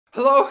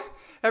Hello,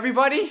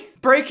 everybody?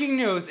 Breaking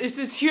news. This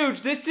is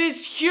huge.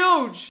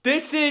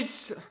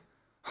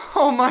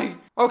 Oh my.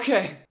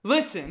 Okay,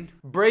 listen.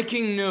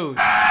 Breaking news.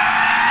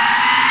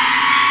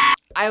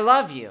 I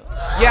love you.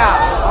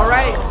 Yeah,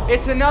 alright?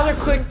 It's another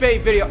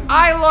clickbait video.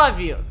 I love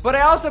you. But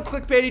I also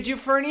clickbaited you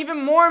for an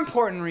even more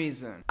important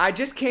reason. I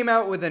just came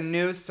out with a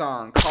new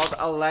song called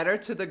A Letter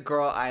to the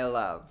Girl I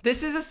Love.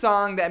 This is a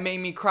song that made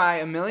me cry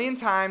a million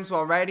times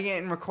while writing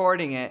it and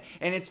recording it,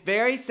 and it's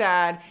very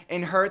sad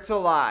and hurts a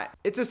lot.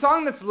 It's a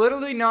song that's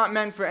literally not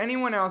meant for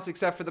anyone else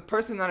except for the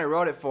person that I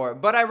wrote it for,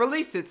 but I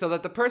released it so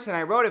that the person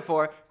I wrote it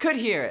for could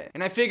hear it.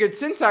 And I figured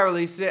since I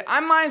released it, I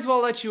might as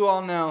well let you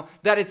all know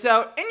that it's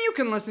out and you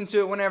can listen to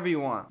it whenever you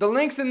want. The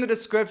link's in the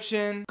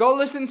description. Go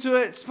listen to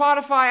it.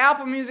 Spotify,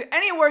 Apple Music,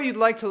 anywhere you'd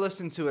like to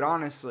listen to it,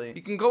 honestly.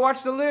 You can go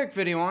watch the lyric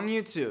video on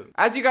YouTube.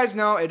 As you guys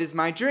know, it is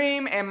my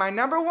dream and my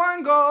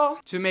 #1 goal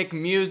to make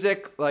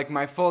music like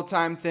my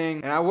full-time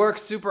thing. And I work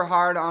super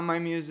hard on my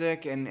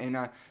music, and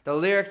the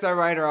lyrics I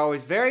write are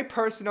always very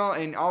personal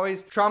and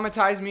always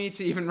traumatize me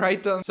to even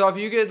write them. So if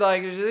you could,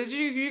 like,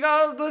 you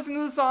gotta listen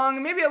to the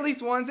song maybe at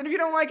least once, and if you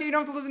don't like it, you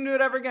don't have to listen to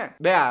it ever again.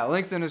 But yeah,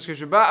 links in the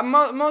description. But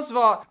most of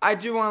all, I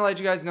do want to let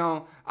you guys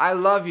know I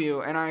love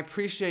you and I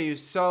appreciate you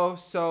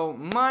so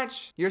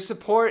much. Your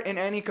support in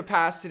any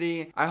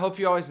capacity. I hope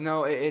you always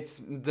know it's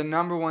the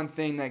 #1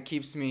 thing that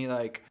keeps me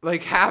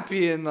like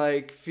happy and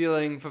like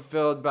feeling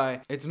fulfilled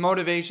by its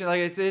motivation.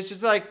 Like it's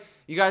just like,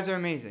 you guys are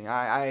amazing.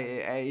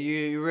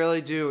 You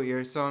really do.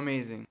 You're so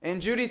amazing.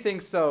 And Judy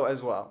thinks so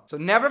as well. So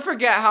never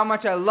forget how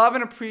much I love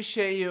and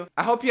appreciate you.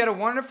 I hope you had a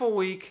wonderful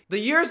week. The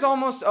year's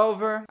almost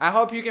over. I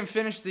hope you can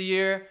finish the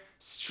year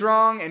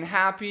strong and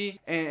happy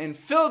and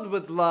filled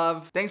with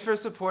love. Thanks for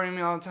supporting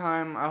me all the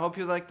time. I hope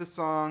you like the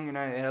song, and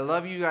I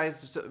love you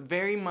guys so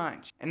very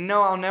much. And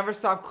no, I'll never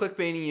stop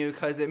clickbaiting you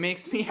because it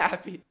makes me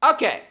happy.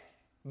 Okay,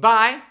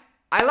 bye.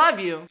 I love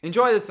you.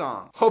 Enjoy the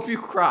song. Hope you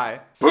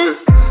cry.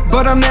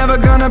 But I'm never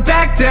gonna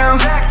back down.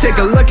 Take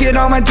a look at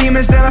all my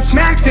demons that I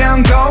smack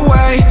down. Go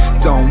away,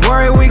 don't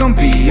worry, we gon'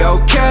 be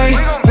okay.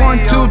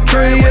 1, 2,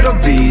 3, it'll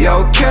be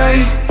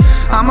okay.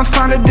 I'ma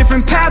find a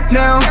different path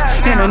now,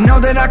 and I know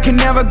that I can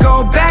never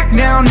go back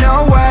now.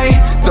 No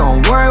way,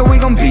 don't worry, we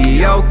gon'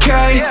 be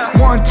okay.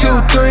 1,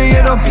 2, 3,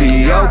 it'll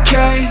be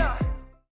okay.